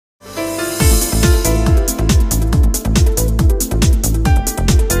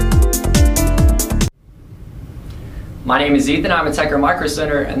My name is Ethan, I'm a Tech Micro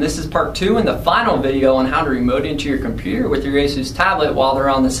Center, and this is part 2 and the final video on how to remote into your computer with your Acer tablet while they're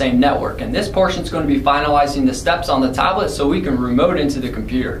on the same network. And this portion is going to be finalizing the steps on the tablet so we can remote into the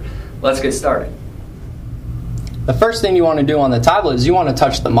computer. Let's get started. The first thing you want to do on the tablet is you want to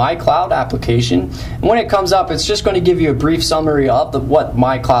touch the My Cloud application. And when it comes up, it's just going to give you a brief summary of what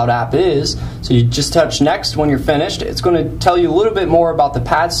My Cloud app is. So you just touch Next when you're finished. It's going to tell you a little bit more about the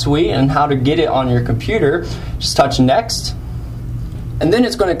Pad Suite and how to get it on your computer. Just touch Next. And then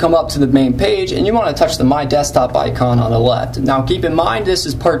it's going to come up to the main page, and you want to touch the My Desktop icon on the left. Now keep in mind, this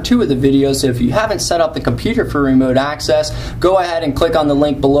is part 2 of the video, so if you haven't set up the computer for remote access, go ahead and click on the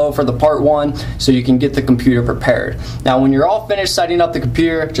link below for the part 1 so you can get the computer prepared. Now when you're all finished setting up the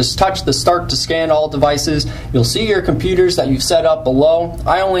computer, just touch the Start to Scan All Devices. You'll see your computers that you've set up below.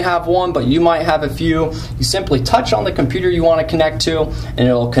 I only have one, but you might have a few. You simply touch on the computer you want to connect to, and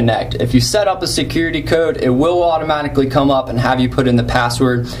it'll connect. If you set up a security code, it will automatically come up and have you put in the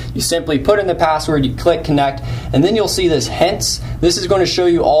password. You simply put in the password, you click connect, and then you'll see this hints. This is going to show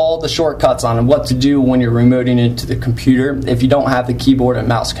you all the shortcuts on what to do when you're remoting into the computer if you don't have the keyboard and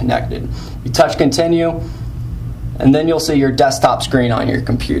mouse connected. You touch continue, and then you'll see your desktop screen on your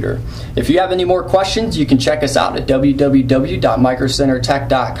computer. If you have any more questions, you can check us out at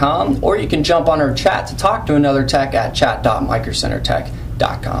www.microcentertech.com, or you can jump on our chat to talk to another tech at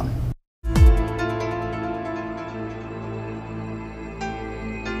chat.microcentertech.com.